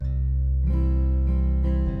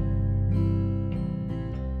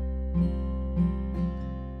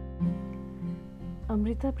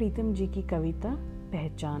अमृता प्रीतम जी की कविता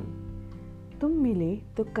पहचान। तुम मिले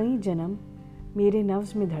तो कई जन्म मेरे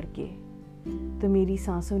नब्ज़ में धड़के, तो मेरी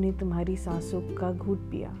सांसों ने तुम्हारी सांसों का घूंट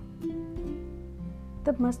पिया।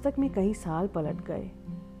 तब मस्तक में कई साल पलट गए।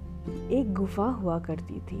 एक गुफा हुआ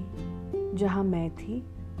करती थी जहाँ मैं थी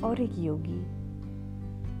और एक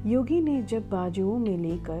योगी ने जब बाजुओं में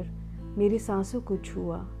लेकर मेरे सांसों को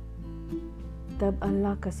छुआ, तब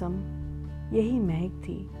अल्लाह कसम यही महक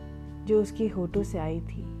थी जो उसके होठों से आई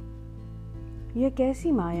थी। यह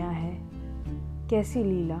कैसी माया है, कैसी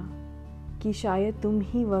लीला कि शायद तुम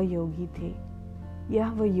ही वह योगी थे।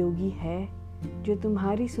 यह वह योगी है जो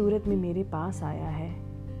तुम्हारी सूरत में मेरे पास आया है,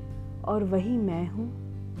 और वही मैं हूँ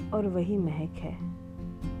और वही महक है।